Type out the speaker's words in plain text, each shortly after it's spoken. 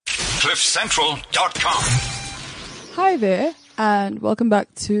CliffCentral.com. Hi there, and welcome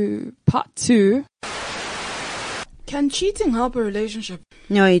back to part 2. Can cheating help a relationship?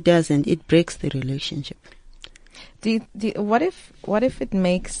 No, it doesn't. It breaks the relationship. What if it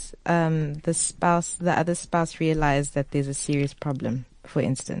makes the other spouse realize that there's a serious problem? For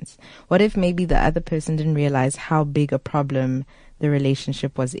instance, what if maybe the other person didn't realize how big a problem the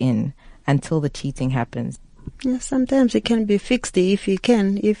relationship was in until the cheating happens? Yeah, sometimes it can be fixed if you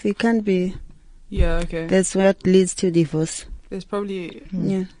can. If it can't be, yeah, okay. That's what leads to divorce. There's probably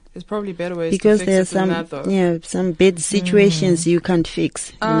There's probably better ways because to fix there's it than that, though. some bad situations you can't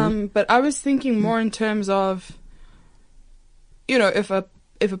fix. But I was thinking more in terms of, if a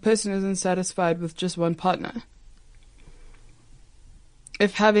person isn't satisfied with just one partner,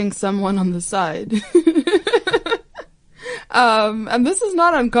 if having someone on the side, and this is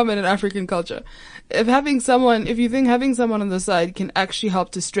not uncommon in African culture, if you think having someone on the side can actually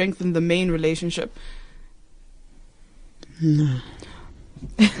help to strengthen the main relationship. No.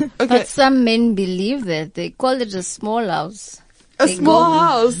 Okay. But some men believe that. They call it a small house. Small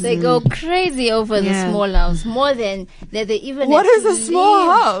house. They go crazy over the small house more than that. They even What have is to a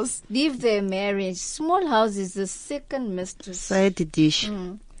small house? Leave their marriage. Small house is the second mistress. Side dish.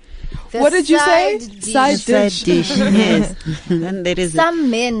 What did you say? Side dish. Yes. And there is some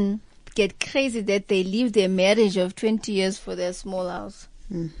men get crazy that they leave their marriage of 20 years for their small house.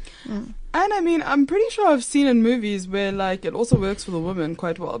 And I mean, I'm pretty sure I've seen in movies where, it also works for the women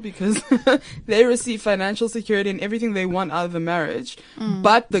quite well because they receive financial security and everything they want out of the marriage,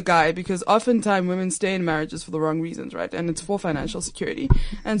 but the guy, because oftentimes women stay in marriages for the wrong reasons, right? And it's for financial security.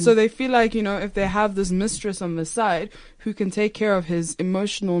 And so they feel like, if they have this mistress on the side who can take care of his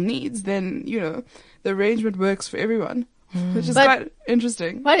emotional needs, then, the arrangement works for everyone. Which is quite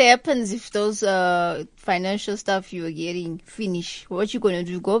interesting. What happens if those financial stuff you are getting finish? What you gonna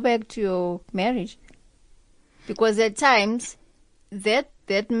do? Go back to your marriage? Because at times that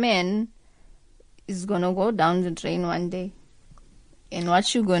man is gonna go down the drain one day. And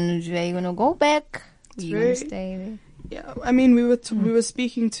what you gonna do? Are you gonna go back? You gonna stay there? Yeah, I mean, we were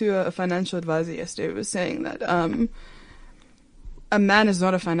speaking to a financial advisor yesterday. We were saying that a man is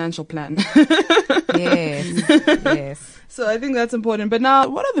not a financial plan. Yes. So I think that's important. But now,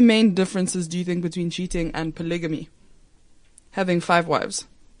 what are the main differences, do you think, between cheating and polygamy? Having 5 wives.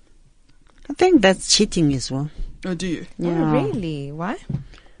 I think that's cheating as well. Oh, do you? Yeah. Oh, really? Why?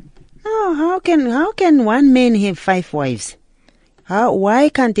 No, how can one man have 5 wives? Why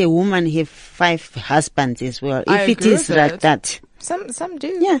can't a woman have 5 husbands as well? If it is like that. Some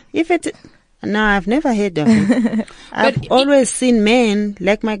do. Yeah, no, I've never heard of it. I've always seen men,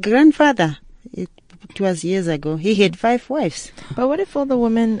 like my grandfather. It was years ago. He had 5 wives. But what if all the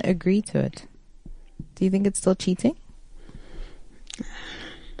women agree to it? Do you think it's still cheating?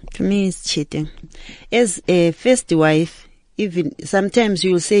 To me, it's cheating. As a first wife, even sometimes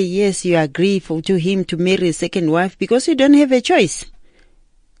you'll say, yes, you agree to him to marry a second wife because you don't have a choice.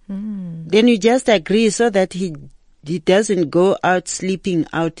 Then you just agree so that he doesn't go out sleeping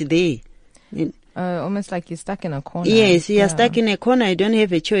out there. Almost like you're stuck in a corner. Yes, you are stuck in a corner. You don't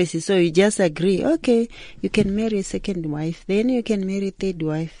have a choice. So you just agree, okay, you can marry a second wife. Then you can marry a third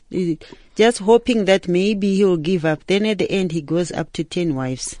wife. Just hoping that maybe he'll give up. Then at the end, he goes up to 10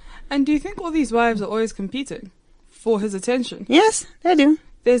 wives. And do you think all these wives are always competing for his attention? Yes, they do.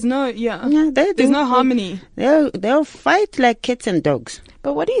 There's no, they there's no harmony. They'll fight like cats and dogs.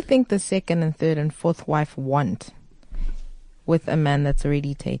 But what do you think the second and third and fourth wife want with a man that's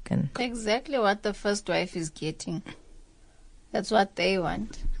already taken? Exactly what the first wife is getting. That's what they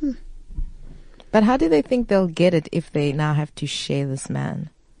want. But how do they think they'll get it if they now have to share this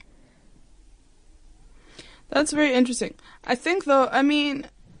man? That's very interesting. I think, though, I mean,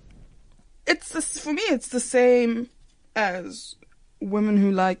 for me, it's the same as women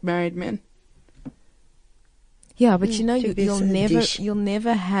who like married men. Yeah, but you'll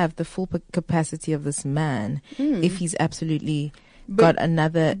never have the full capacity of this man if he's absolutely got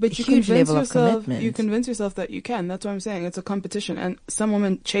another huge level of commitment. You convince yourself that you can. That's what I'm saying. It's a competition, and some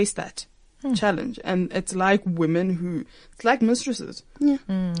women chase that challenge, and it's like it's like mistresses. Yeah,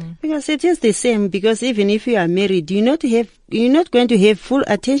 because it is the same. Because even if you are married, you're not going to have full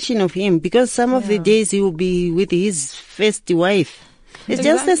attention of him because some of the days he will be with his first wife. It's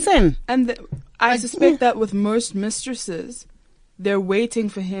just the same. And I suspect that with most mistresses, they're waiting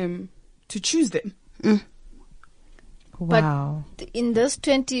for him to choose them. Wow. In this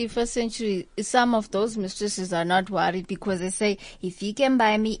 21st century, some of those mistresses are not worried because they say, if he can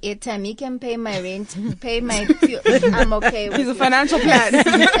buy me airtime, he can pay my rent, pay my fuel, I'm okay with He's a it. financial plan.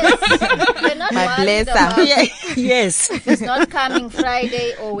 They're not My worried blesser. about Yes. if he's not coming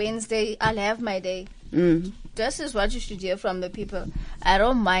Friday or Wednesday, I'll have my day. Mm. This is what you should hear from the people. I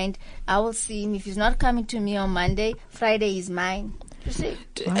don't mind. I will see him. If he's not coming to me on Monday, Friday is mine. You see?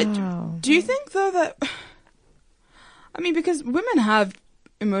 Wow. Do you think though that, I mean, because women have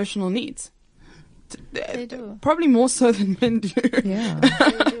emotional needs. They do. Probably more so than men do. Yeah.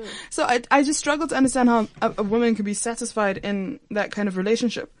 They do. So I just struggle to understand how a woman could be satisfied in that kind of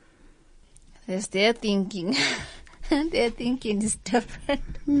relationship. That's their thinking. Their thinking is different.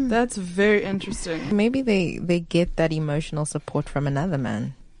 That's very interesting. Maybe they get that emotional support from another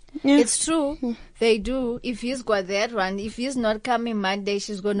man. Yeah. It's true. They do. If he's got that one, if he's not coming Monday,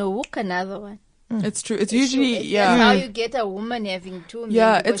 she's going to hook another one. It's true. It's usually, That's yeah. how you get a woman having two men.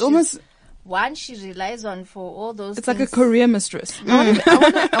 Yeah, because it's almost, one she relies on for all those it's like a things. career mistress.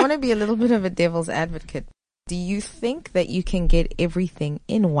 I want to be a little bit of a devil's advocate. Do you think that you can get everything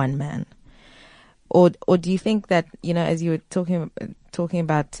in one man? Or do you think that, you know, as you were talking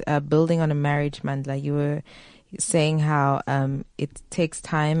about building on a marriage, Mandla, you were saying how it takes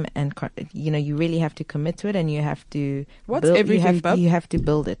time and, you know, you really have to commit to it and you have to What's everything, bub? you have to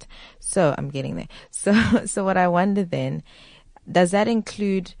build it. So I'm getting there. So what I wonder then, does that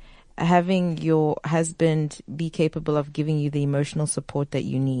include having your husband be capable of giving you the emotional support that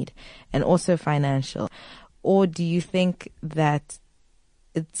you need and also financial? Or do you think that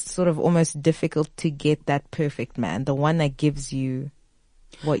it's sort of almost difficult to get that perfect man, the one that gives you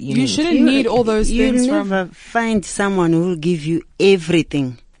what you need? You shouldn't need all those things You'll from... never find someone who will give you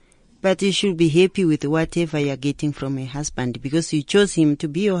everything. But you should be happy with whatever you're getting from a husband because you chose him to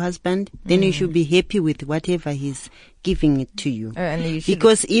be your husband. Then you should be happy with whatever he's giving it to you. And you should,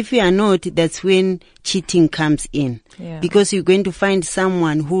 Because if you are not, that's when cheating comes in. Yeah. Because you're going to find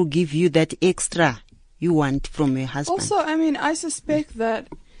someone who will give you that extra you want from your husband. Also, I mean, I suspect that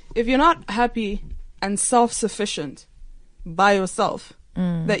if you're not happy and self-sufficient by yourself,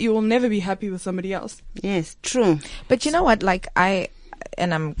 that you will never be happy with somebody else. Yes, true. but you know what, like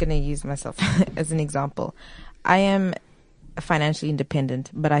and I'm going to use myself as an example. I am financially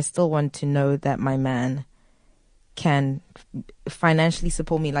independent, but I still want to know that my man can financially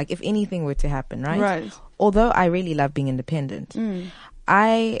support me. Like if anything were to happen, right? Right. Although I really love being independent,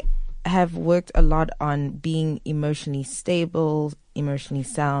 I have worked a lot on being emotionally stable, emotionally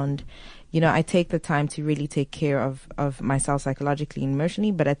sound. You know, I take the time to really take care of myself psychologically and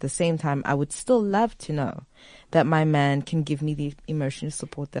emotionally, but at the same time, I would still love to know that my man can give me the emotional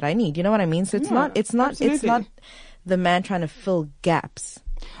support that I need. You know what I mean? So it's Yeah, it's not absolutely. the man trying to fill gaps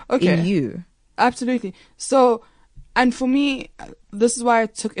Okay. in you. Absolutely. So, and for me, this is why I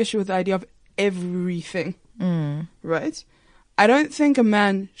took issue with the idea of everything. Right? I don't think a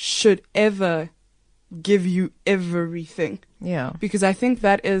man should ever give you everything Yeah. because I think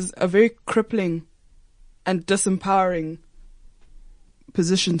that is a very crippling and disempowering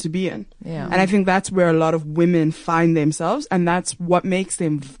position to be in. Yeah. And I think that's where a lot of women find themselves and that's what makes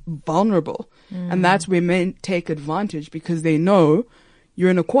them vulnerable. And that's where men take advantage because they know you're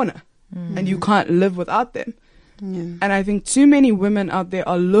in a corner and you can't live without them. Yeah. And I think too many women out there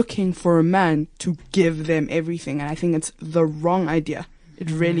are looking for a man to give them everything. And I think it's the wrong idea.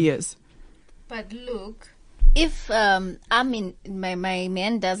 It really is. But look, if my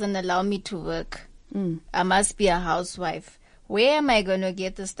man doesn't allow me to work, I must be a housewife. Where am I going to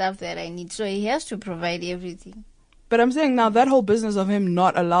get the stuff that I need? So he has to provide everything. But I'm saying now that whole business of him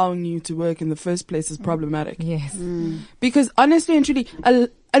not allowing you to work in the first place is problematic. Yes. Because honestly and truly,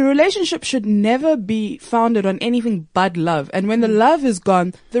 a relationship should never be founded on anything but love. And when the love is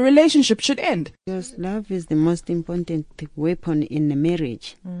gone, the relationship should end. Because love is the most important weapon in a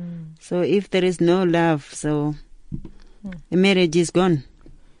marriage. So if there is no love, so the marriage is gone.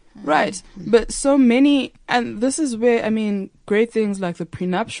 Right. But so many, and this is where, I mean, great things like the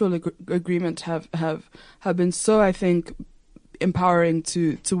prenuptial agreement have been so, I think, empowering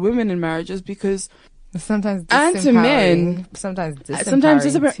to women in marriages because Sometimes And to men, sometimes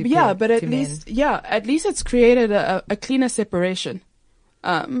disempowering, yeah, but at to least it's created a cleaner separation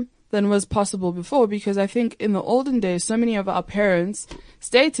than was possible before, because I think in the olden days so many of our parents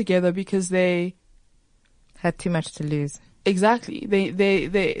stayed together because they had too much to lose. exactly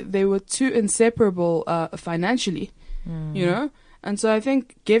they were too inseparable financially, you know. And so I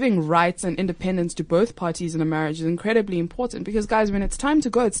think giving rights and independence to both parties in a marriage is incredibly important, because guys, when it's time to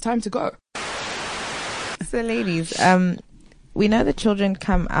go, it's time to go. So ladies, we know that children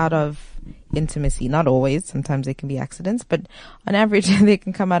come out of intimacy. Not always. Sometimes they can be accidents, but on average, they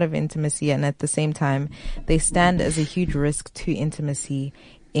can come out of intimacy. And at the same time, they stand as a huge risk to intimacy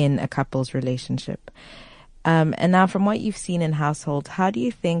in a couple's relationship. And now from what you've seen in households, how do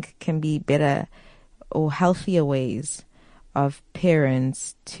you think can be better or healthier ways of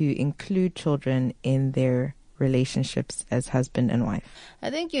parents to include children in their relationships as husband and wife? I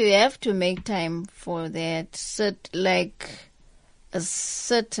think you have to make time for that. Like a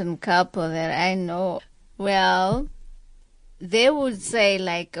certain couple that I know, well, they would say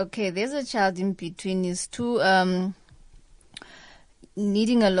like, okay, there's a child in between these two,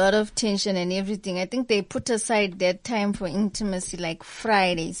 needing a lot of tension and everything. I think they put aside that time for intimacy, like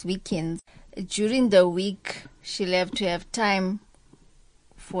Fridays, weekends. During the week, she'll have to have time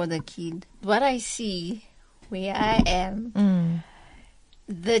for the kid. What I see where I am,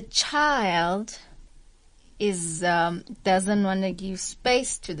 the child is doesn't want to give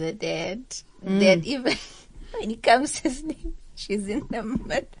space to the dad. That even when it comes to sleep, she's in the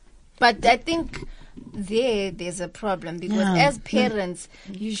middle. But I think there's a problem because as parents,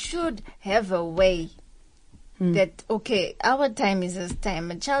 you should have a way that, okay, our time is this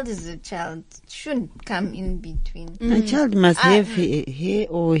time. A child is a child. Shouldn't come in between. A child must have her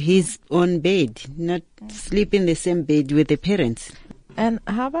or his own bed, not sleep in the same bed with the parents. And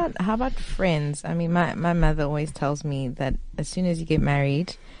how about friends? I mean, my mother always tells me that as soon as you get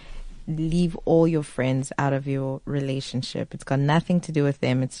married, leave all your friends out of your relationship. It's got nothing to do with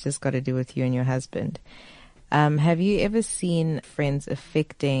them. It's just got to do with you and your husband. Have you ever seen friends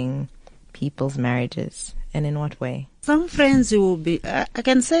affecting people's marriages, and in what way? Some friends will be, I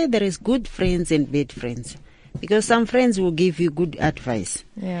can say there is good friends and bad friends, because some friends will give you good advice.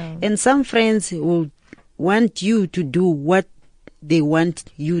 Yeah. And some friends will want you to do what they want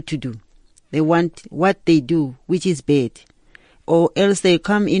you to do. They want what they do, which is bad. Or else they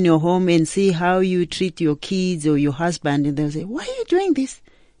come in your home and see how you treat your kids or your husband, and they'll say, why are you doing this?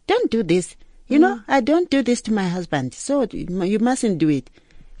 Don't do this. You know, I don't do this to my husband, so you mustn't do it.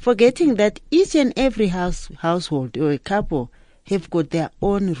 Forgetting that each and every household or a couple have got their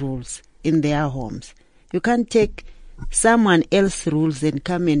own rules in their homes. You can't take someone else's rules and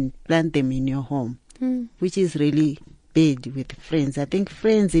come and plant them in your home, which is really bad with friends. I think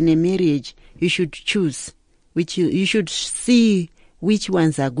friends in a marriage, you should choose. Which you should see which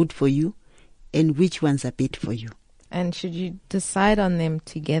ones are good for you and which ones are bad for you. And should you decide on them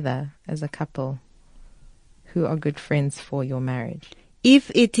together as a couple who are good friends for your marriage?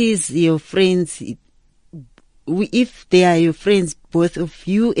 If it is your friends, if they are your friends, both of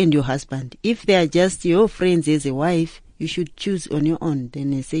you and your husband, if they are just your friends as a wife, you should choose on your own.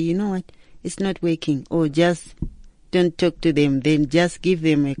 Then you say, you know what, it's not working, or just don't talk to them, then just give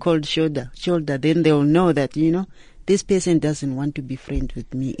them a cold shoulder. Then they'll know that, you know, this person doesn't want to be friends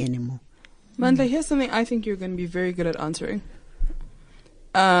with me anymore. Mandla, here's something I think you're going to be very good at answering.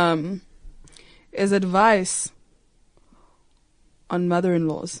 Is advice on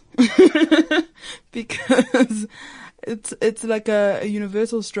mother-in-laws. Because it's like a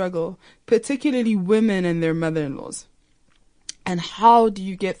universal struggle, particularly women and their mother-in-laws. And how do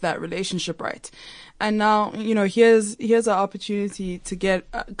you get that relationship right? And now, you know, here's our opportunity to get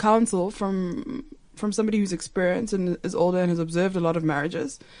counsel from somebody who's experienced and is older and has observed a lot of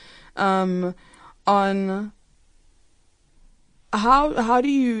marriages, on how do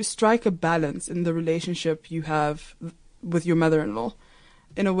you strike a balance in the relationship you have with your mother-in-law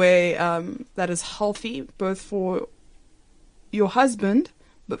in a way that is healthy both for your husband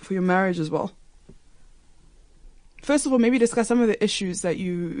but for your marriage as well. First of all, maybe discuss some of the issues that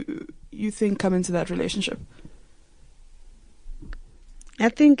you think come into that relationship. I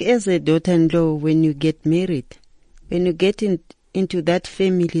think as a daughter-in-law, when you get married, when you get into that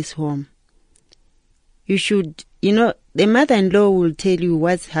family's home, you should, you know, the mother-in-law will tell you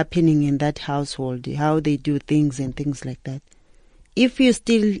what's happening in that household, how they do things and things like that. If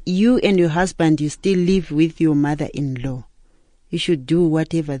you and your husband, you still live with your mother-in-law, you should do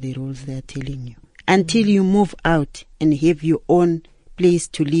whatever the rules they are telling you until you move out and have your own place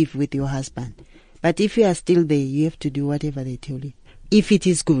to live with your husband. But if you are still there, you have to do whatever they tell you, if it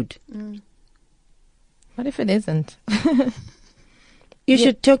is good. What if it isn't? You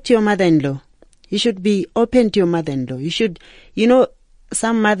should talk to your mother-in-law. You should be open to your mother-in-law. You should, you know,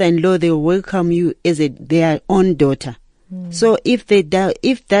 some mother-in-law, they will welcome you as their own daughter. So if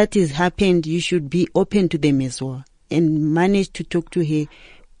that is happened, you should be open to them as well and manage to talk to her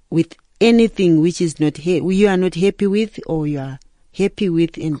with anything which is not you are not happy with or you are happy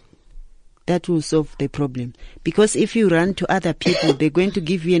with, and that will solve the problem. Because if you run to other people, they're going to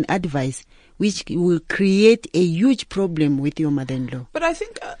give you an advice which will create a huge problem with your mother-in-law. But I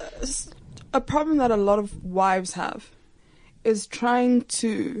think a problem that a lot of wives have is trying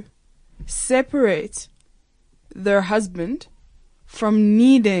to separate their husband from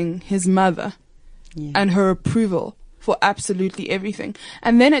needing his mother and her approval for absolutely everything.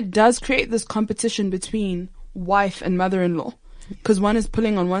 And then it does create this competition between wife and mother-in-law, because one is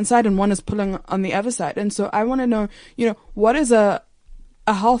pulling on one side and one is pulling on the other side. And so I want to know, what is a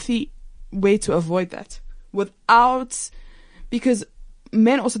healthy way to avoid that because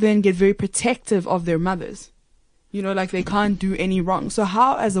men also then get very protective of their mothers, like they can't do any wrong. So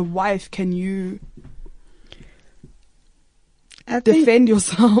how as a wife can you defend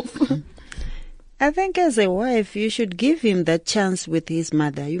yourself? I think as a wife, you should give him that chance with his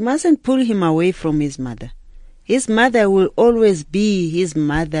mother. You mustn't pull him away from his mother. His mother will always be his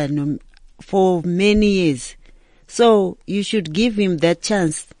mother for many years. So you should give him that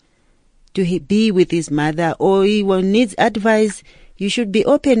chance to be with his mother, or he will need advice. You should be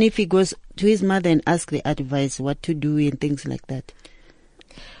open if he goes to his mother and ask the advice, what to do and things like that.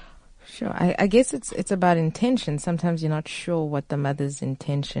 Sure. I guess it's about intention. Sometimes you're not sure what the mother's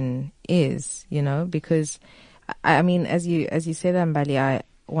intention is, because I mean, as you said, Mbali, I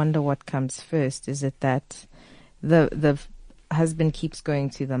wonder what comes first. Is it that the husband keeps going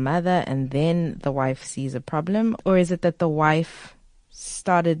to the mother and then the wife sees a problem, or is it that the wife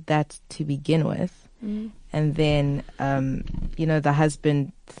started that to begin with, and then the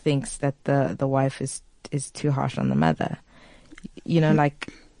husband thinks that the wife is too harsh on the mother?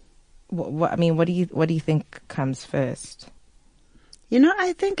 Like. What do you think comes first?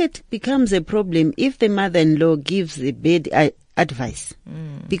 I think it becomes a problem if the mother-in-law gives a bad advice.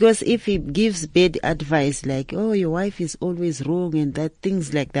 Because if he gives bad advice like, oh, your wife is always wrong and that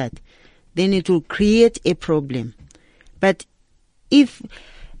things like that, then it will create a problem. But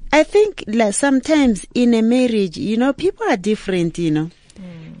I think sometimes in a marriage, people are different,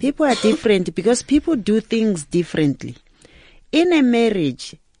 People are different because people do things differently. In a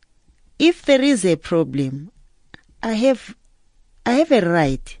marriage, if there is a problem, I have a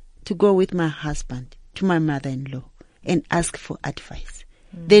right to go with my husband to my mother-in-law and ask for advice.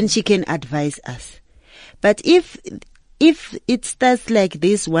 Then she can advise us. But if it starts like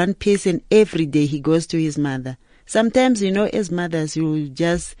this, one person every day he goes to his mother. Sometimes, as mothers, you will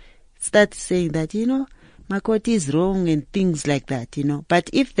just start saying that, Makoti is wrong and things like that, But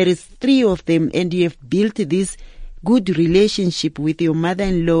if there is 3 of them and you have built this good relationship with your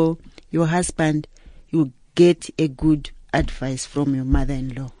mother-in-law, your husband, you get a good advice from your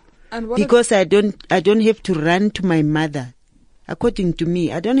mother-in-law. Because I don't have to run to my mother. According to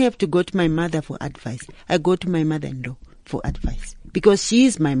me, I don't have to go to my mother for advice. I go to my mother-in-law for advice because she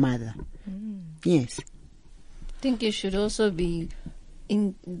is my mother. Yes. I think you should also be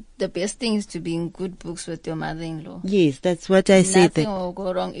the best thing is to be in good books with your mother-in-law. Yes, that's what I said. Nothing will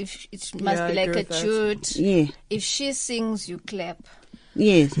go wrong. If it must be like a tune. Yeah. If she sings, you clap.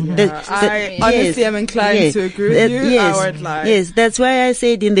 Yes. I honestly am inclined to agree with you. Yes, I would lie. Yes, that's why I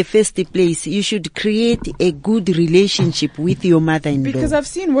said in the first place, you should create a good relationship with your mother-in-law. Because I've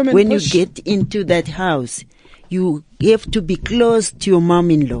seen women when you get into that house, you have to be close to your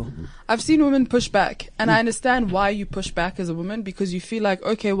mom-in-law. I've seen women push back, and I understand why you push back as a woman, because you feel like,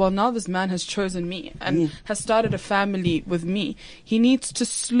 okay, well, now this man has chosen me and has started a family with me. He needs to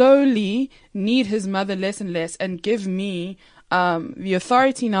slowly need his mother less and less and give me the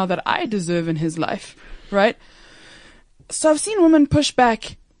authority now that I deserve in his life, right? So I've seen women push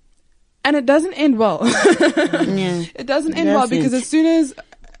back, and it doesn't end well. It doesn't end well because as soon as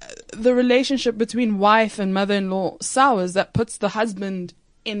the relationship between wife and mother-in-law sours, that puts the husband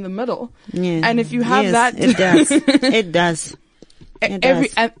in the middle. And if you have that, it does. It does.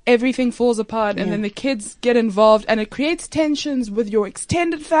 Everything falls apart, and then the kids get involved, and it creates tensions with your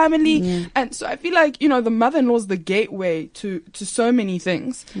extended family. And so I feel like, the mother-in-law is the gateway to so many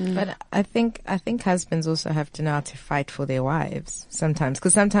things. But I think husbands also have to know how to fight for their wives sometimes,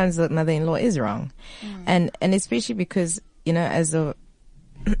 because sometimes the mother-in-law is wrong. And especially because, as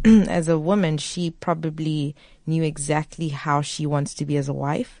a woman, she probably knew exactly how she wants to be as a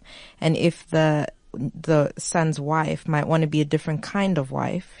wife. And if the son's wife might want to be a different kind of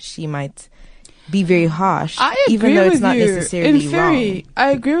wife, she might be very harsh, even though it's not necessarily wrong.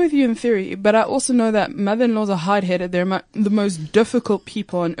 I agree with you in theory, but I also know that mother-in-laws are hard-headed. They're the most difficult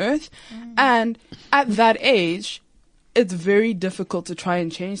people on earth. And at that age, it's very difficult to try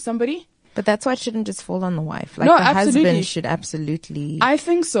and change somebody. But that's why it shouldn't just fall on the wife. No, the absolutely. Husband should absolutely. I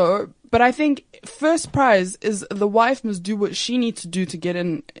think so, but I think first prize is the wife must do what she needs to do to get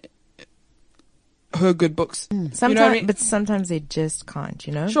in her good books. Sometimes, but sometimes they just can't,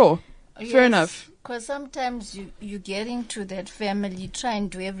 Sure. Fair enough. Because sometimes you get into that family, try and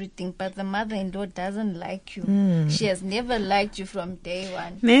do everything, but the mother-in-law doesn't like you. She has never liked you from day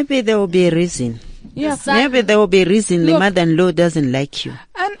one. Maybe there will be a reason. Yeah. Maybe there will be a reason the Look. mother-in-law doesn't like you.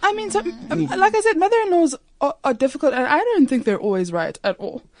 And I mean, like I said, mother-in-laws are difficult, and I don't think they're always right at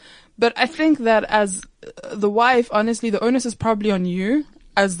all. But I think that as the wife, honestly, the onus is probably on you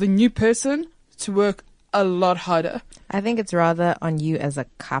as the new person to work a lot harder. I think it's rather on you as a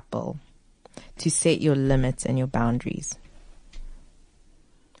couple to set your limits and your boundaries,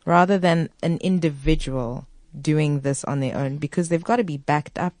 rather than an individual doing this on their own, because they've got to be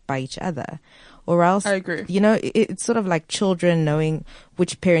backed up by each other. Or else, I agree. You know, it's sort of like children knowing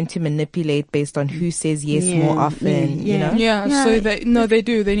which parent to manipulate based on who says yes more often, you know? Yeah, so they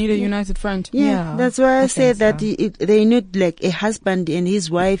do. They need a united front. Yeah, that's why I say think that so. they need like a husband and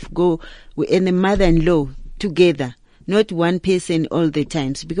his wife and the mother-in-law together, not one person all the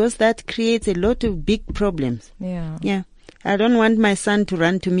times, because that creates a lot of big problems. Yeah. Yeah. I don't want my son to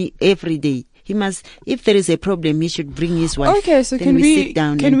run to me every day. He must, if there is a problem, he should bring his wife. Okay, so Then can we sit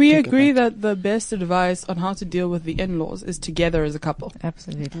down can and we talk agree about that the best advice on how to deal with the in-laws is together as a couple?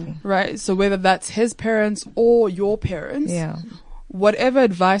 Absolutely. Right? So whether that's his parents or your parents, Yeah. whatever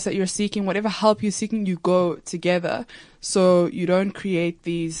advice that you're seeking, whatever help you're seeking, you go together so you don't create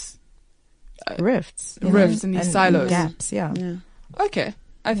these Rifts. you rifts know, and these silos. Gaps, yeah. Yeah. Okay.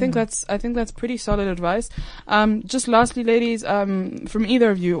 I think that's pretty solid advice. Just lastly, ladies, from either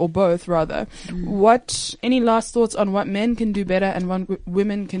of you or both rather, any last thoughts on what men can do better and what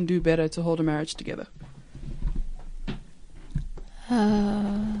women can do better to hold a marriage together?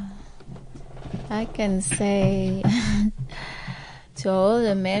 I can say to hold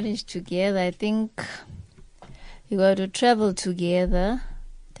a marriage together, I think you got to travel together,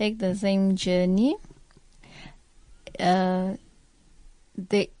 take the same journey.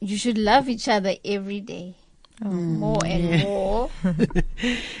 You should love each other every day, more and more,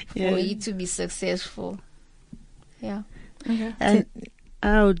 for you to be successful. Yeah. Okay. And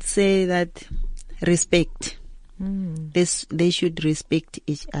I would say that respect. They should respect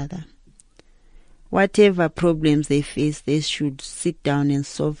each other. Whatever problems they face, they should sit down and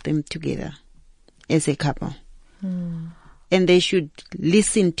solve them together as a couple. And they should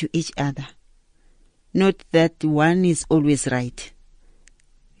listen to each other. Not that one is always right.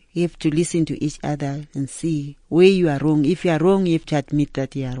 You have to listen to each other and see where you are wrong. If you are wrong, you have to admit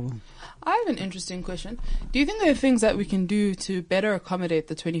that you are wrong. I have an interesting question. Do you think there are things that we can do to better accommodate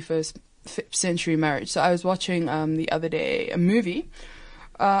the 21st century marriage? So I was watching the other day a movie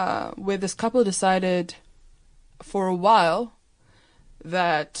where this couple decided for a while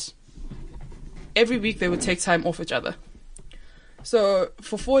that every week they would take time off each other. So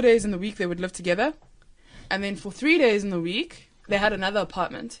for 4 days in the week they would live together, and then for 3 days in the week they had another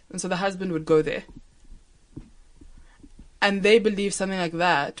apartment, and so the husband would go there. And they believe something like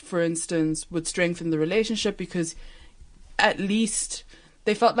that, for instance, would strengthen the relationship, because at least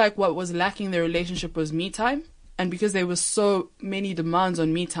they felt like what was lacking in their relationship was me time. And because there was so many demands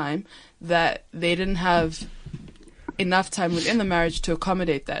on me time that they didn't have enough time within the marriage to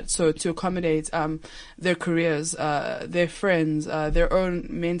accommodate that. So to accommodate their careers, their friends, their own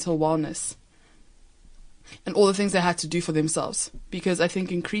mental wellness, and all the things they had to do for themselves. Because I think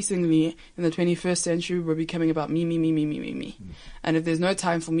increasingly in the 21st century, we're becoming about me. And if there's no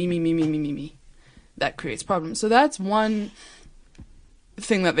time for me, that creates problems. So that's one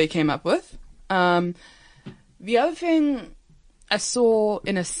thing that they came up with. The other thing I saw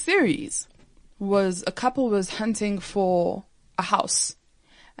in a series was a couple was hunting for a house.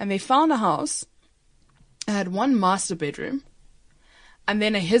 And they found a house. It had one master bedroom and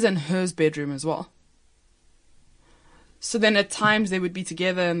then a his and hers bedroom as well. So then at times they would be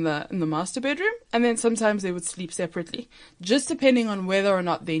together in the master bedroom, and then sometimes they would sleep separately, just depending on whether or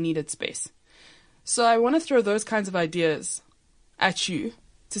not they needed space. So I want to throw those kinds of ideas at you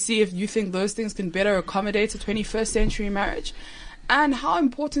to see if you think those things can better accommodate a 21st century marriage, and how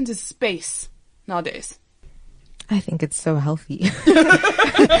important is space nowadays? I think it's so healthy.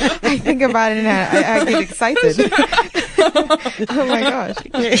 I think about it and I get excited. Oh my gosh.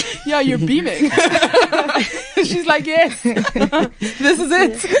 Yeah, you're beaming. She's like, yes, this is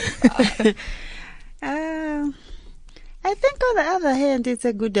it. I think on the other hand, it's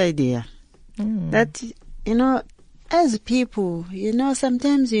a good idea. That, as people,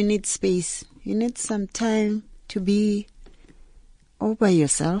 sometimes you need space. You need some time to be all by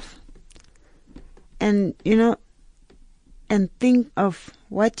yourself. And, and think of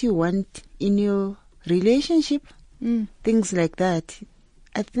what you want in your relationship. Things like that.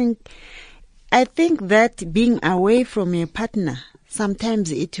 I think that being away from your partner,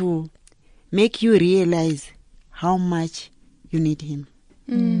 sometimes it will make you realize how much you need him.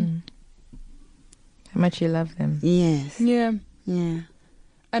 How much you love them. Yes. Yeah. Yeah.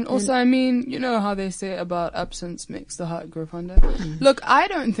 And also, I mean, you know how they say about absence makes the heart grow fonder. Look, I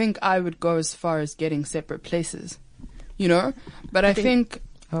don't think I would go as far as getting separate places, you know? But I think...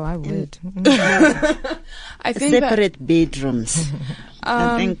 Oh, I would. I think separate bedrooms.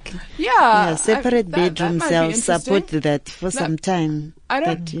 I think separate bedrooms. I'll support that for some time. I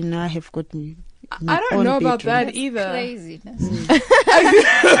don't. I have got. I don't know about that either. Craziness.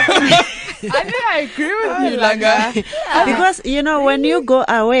 I think I agree with you, Langa. Because when you go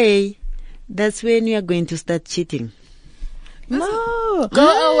away, that's when you are going to start cheating. No,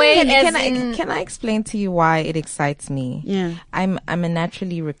 go away. Can I explain to you why it excites me? Yeah, I'm a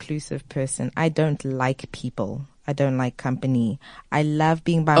naturally reclusive person. I don't like people. I don't like company. I love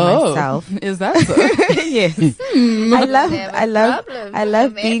being by myself. Is that so? Yes. I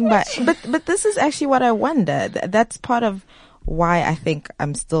love being by. But this is actually what I wonder. That's part of why I think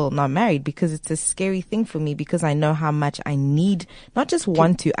I'm still not married, because it's a scary thing for me, because I know how much I need, not just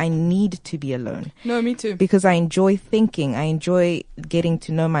I need to be alone. No, me too. Because I enjoy thinking, I enjoy getting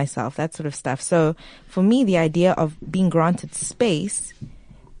to know myself, that sort of stuff. So for me, the idea of being granted space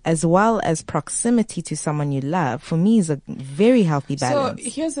as well as proximity to someone you love, for me is a very healthy balance. So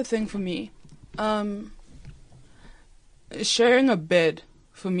here's the thing for me. Sharing a bed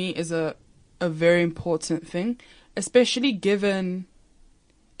for me is a very important thing. Especially given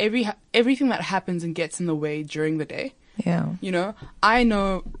everything that happens and gets in the way during the day. Yeah. I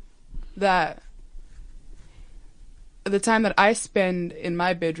know that the time that I spend in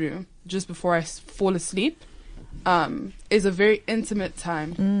my bedroom just before I fall asleep is a very intimate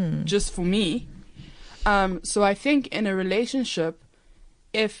time just for me. So I think in a relationship,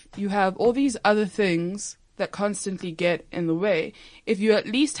 if you have all these other things that constantly get in the way, if you at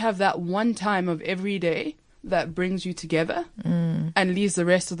least have that one time of every day that brings you together and leaves the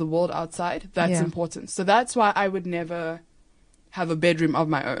rest of the world outside, that's important. So that's why I would never have a bedroom of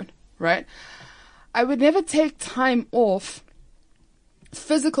my own, right? I would never take time off,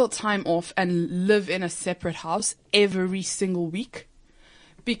 physical time off, and live in a separate house every single week.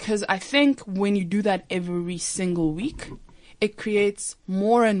 Because I think when you do that every single week, it creates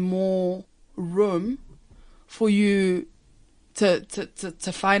more and more room for you to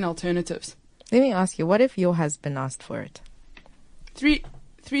find alternatives. Let me ask you, what if your husband asked for it? 3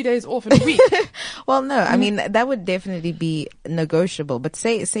 days off in a week. Well, no, I mean, that would definitely be negotiable. But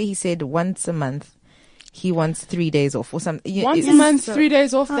say he said once a month he wants 3 days off or something. Once a month, 3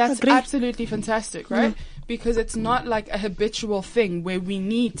 days off, that's absolutely fantastic, right? Because it's not like a habitual thing where we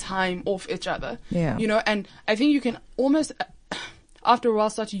need time off each other. Yeah. And I think you can almost, after a while,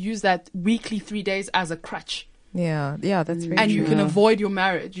 start to use that weekly 3 days as a crutch. Yeah, that's very and true. you can avoid your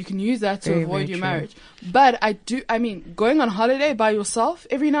marriage. You can use that to Very, avoid very your true. marriage. But going on holiday by yourself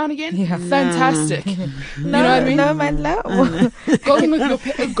every now and again, fantastic. You know what I mean? No, man, no.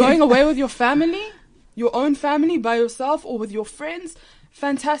 Going away with your family, your own family, by yourself or with your friends,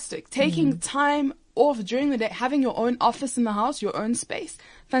 fantastic. Taking time off during the day, having your own office in the house, your own space,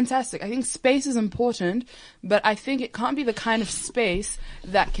 fantastic. I think space is important, but I think it can't be the kind of space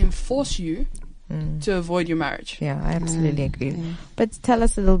that can force you to avoid your marriage. Yeah, I absolutely agree. But tell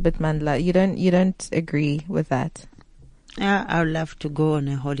us a little bit, Mandla. You don't agree with that? I would love to go on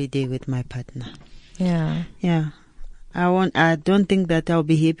a holiday with my partner. Yeah. Yeah. I don't think that I'll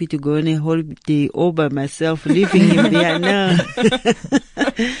be happy to go on a holiday all by myself, leaving him there. No.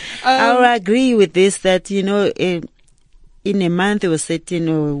 I will agree with this that, in a month or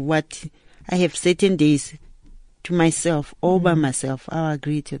I have certain days to myself, all by myself. I'll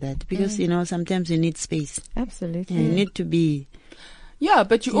agree to that because, sometimes you need space. Absolutely. You need to be. Yeah,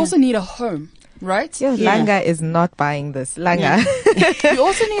 but you also need a home, right? Yeah. Langa is not buying this. Langa. You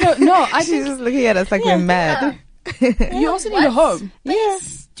also need She's just looking at us like we're mad. You also need a home.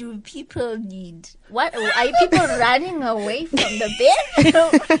 Yes. Do people need? What are people running away from the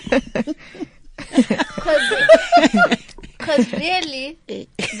bedroom? Because really,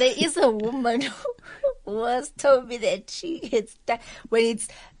 there is a woman who has told me that she gets when it's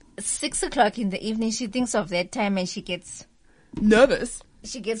 6 o'clock in the evening, she thinks of that time and she gets nervous.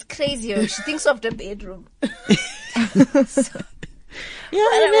 She gets crazy. Or she thinks of the bedroom.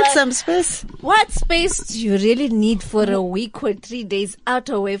 You need some space. What space do you really need for a week or 3 days out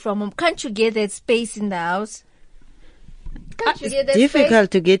away from home? Can't you get that space in the house? It's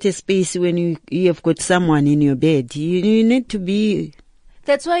difficult to get a space when you have got someone in your bed. You need to be.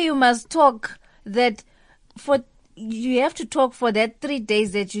 That's why you must talk. You have to talk for that 3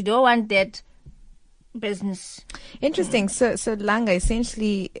 days that you don't want that business. Interesting. So Langa,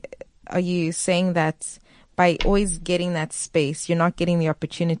 essentially, are you saying that by always getting that space, you're not getting the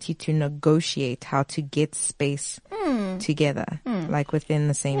opportunity to negotiate how to get space together, like within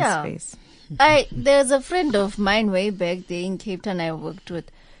the same space? There's a friend of mine way back there in Cape Town I worked with.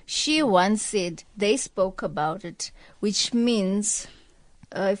 She once said they spoke about it, which means,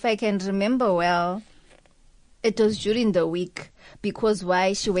 if I can remember well, it was during the week, because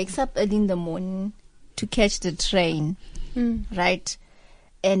why? She wakes up early in the morning to catch the train, right?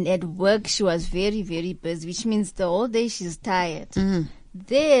 And at work, she was very, very busy, which means the whole day she's tired.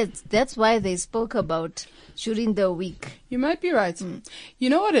 That's why they spoke about during the week. You might be right. You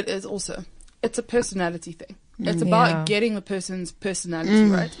know what it is also? It's a personality thing. It's about getting the person's personality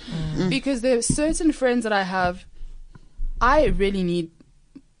right. Because there are certain friends that I have, I really need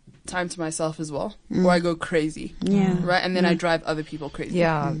time to myself as well, or I go crazy. Right? And then I drive other people crazy.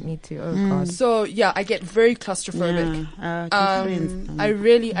 Yeah, me too. Oh, God. So, yeah, I get very claustrophobic. I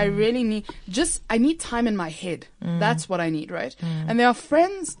really need, I need time in my head. That's what I need, right? And there are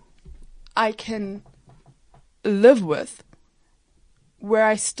friends I can live with where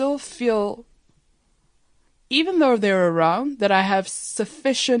I still feel, even though they're around, that I have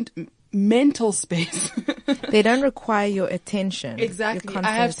sufficient mental space. They don't require your attention. Exactly.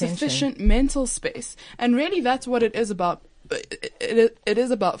 I have sufficient mental space. And really that's what it is about. It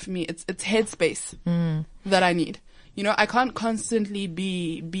is about for me. It's headspace that I need. You know, I can't constantly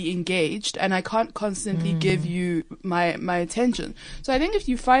be engaged, and I can't constantly give you my attention. So I think if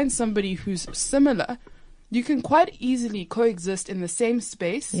you find somebody who's similar, you can quite easily coexist in the same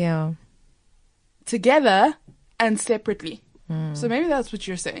space. Yeah. Together and separately. So maybe that's what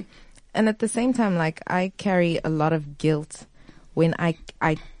you're saying. And at the same time, like, I carry a lot of guilt when I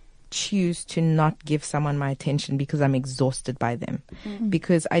choose to not give someone my attention because I'm exhausted by them.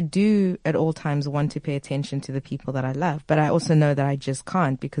 Because I do at all times want to pay attention to the people that I love, but I also know that I just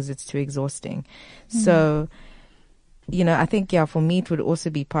can't because it's too exhausting. So, you know, I think, for me, it would also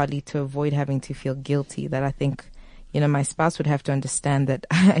be partly to avoid having to feel guilty, that I think, you know, my spouse would have to understand that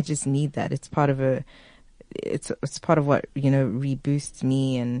I just need that. It's part of it's part of what, you know, reboosts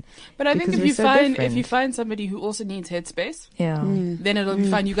me. And but I think if you find somebody who also needs headspace, then it'll be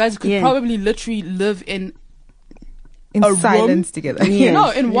fine. You guys could probably literally live in silence room, together.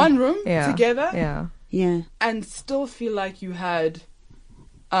 In one room together, and still feel like you had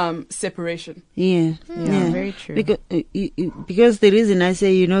separation. Very true. Because the reason I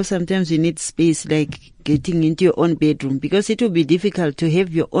say, you know, sometimes you need space, like getting into your own bedroom, because it will be difficult to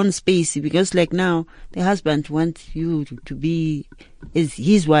have your own space, because like now the husband wants you to be as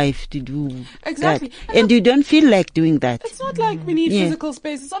his wife, to do exactly that. And you don't feel like doing that. It's not like we need physical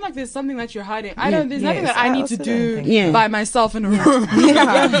space. It's not like there's something that you're hiding. There's nothing that I need to do by myself in a room.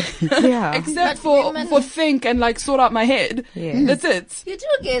 Except for think and like sort out my head. That's it. You do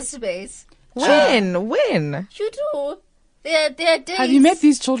get space. When? You do. There are days. Have you met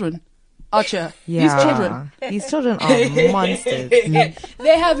these children? Archer. These children are monsters.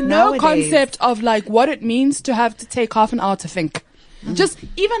 They have no concept of like what it means to have to take half an hour to think. Just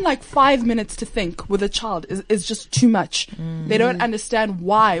even like 5 minutes to think with a child is just too much. They don't understand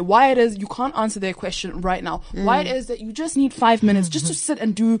why it is you can't answer their question right now. Why it is that you just need 5 minutes just to sit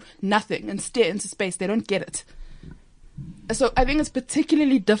and do nothing and stare into space. They don't get it. So I think it's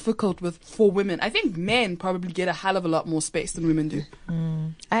particularly difficult for women. I think men probably get a hell of a lot more space than women do.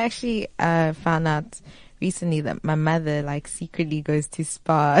 I actually found out recently that my mother like secretly goes to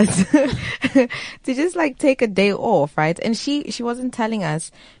spas to just like take a day off, right? And she wasn't telling us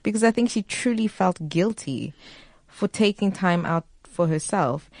because I think she truly felt guilty for taking time out for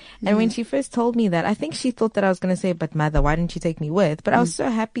herself. And when she first told me that, I think she thought that I was going to say, but mother, why didn't you take me with? But I was so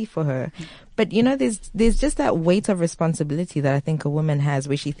happy for her. But you know, there's just that weight of responsibility that I think a woman has,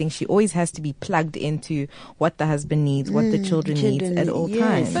 where she thinks she always has to be plugged into what the husband needs, what the children need at all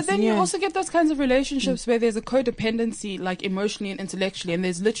times. But then you also get those kinds of relationships where there's a codependency, like emotionally and intellectually, and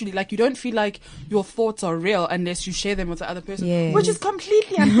there's literally like you don't feel like your thoughts are real unless you share them with the other person, which is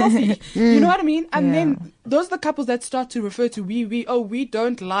completely unhealthy. You know what I mean? And then those are the couples that start to refer to we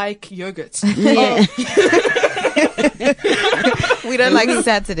don't like yogurt. We don't like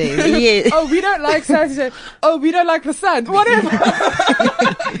Saturdays. Oh, we don't like Saturday. Oh, we don't like the sun. Whatever.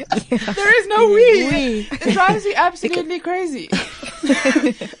 There is no we. It drives me absolutely crazy.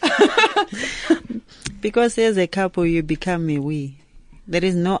 Because as a couple, you become a we. There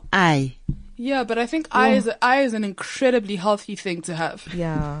is no I. Yeah, but I think I is an incredibly healthy thing to have.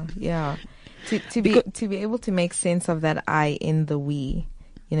 Yeah. To be able to make sense of that I in the we,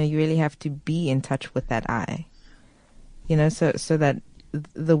 you know, you really have to be in touch with that I. You know, so that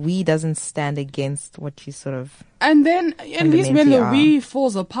the we doesn't stand against what you sort of. And then at least when the fundamentally we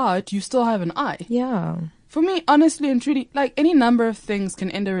falls apart, you still have an I. Yeah. For me, honestly and truly, like any number of things can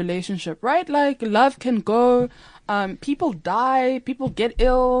end a relationship, right? Like love can go, people die, people get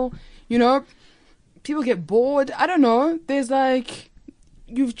ill, you know, people get bored. I don't know. There's like,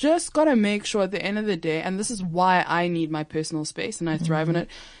 you've just got to make sure at the end of the day, and this is why I need my personal space and I thrive on it.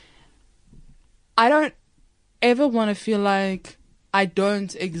 I don't ever want to feel like I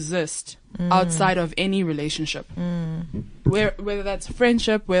don't exist outside of any relationship. Whether that's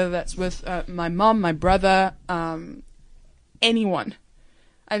friendship, whether that's with my mom, my brother, anyone.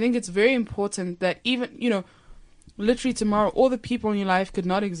 I think it's very important that even, you know, literally tomorrow, all the people in your life could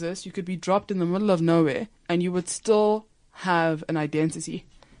not exist. You could be dropped in the middle of nowhere and you would still have an identity.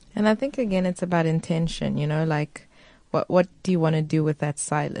 And I think, again, it's about intention, you know, like what do you want to do with that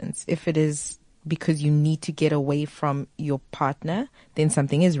silence? If it is because you need to get away from your partner, then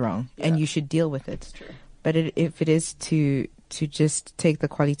something is wrong and you should deal with it. True. But if it is to just take the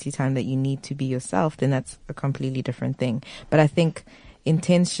quality time that you need to be yourself, then that's a completely different thing. But I think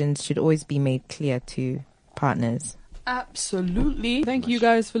intentions should always be made clear to partners. Absolutely. Thank you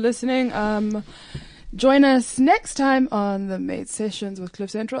guys for listening. Join us next time on the Made Sessions with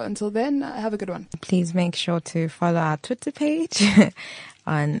Cliff Central. Until then, have a good one. Please make sure to follow our Twitter page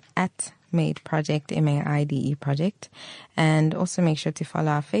on @Made Project, MAIDE Project, and also make sure to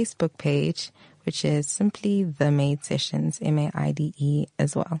follow our Facebook page, which is simply The Made Sessions, MAIDE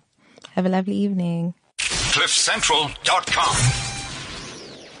as well. Have a lovely evening. CliffCentral.com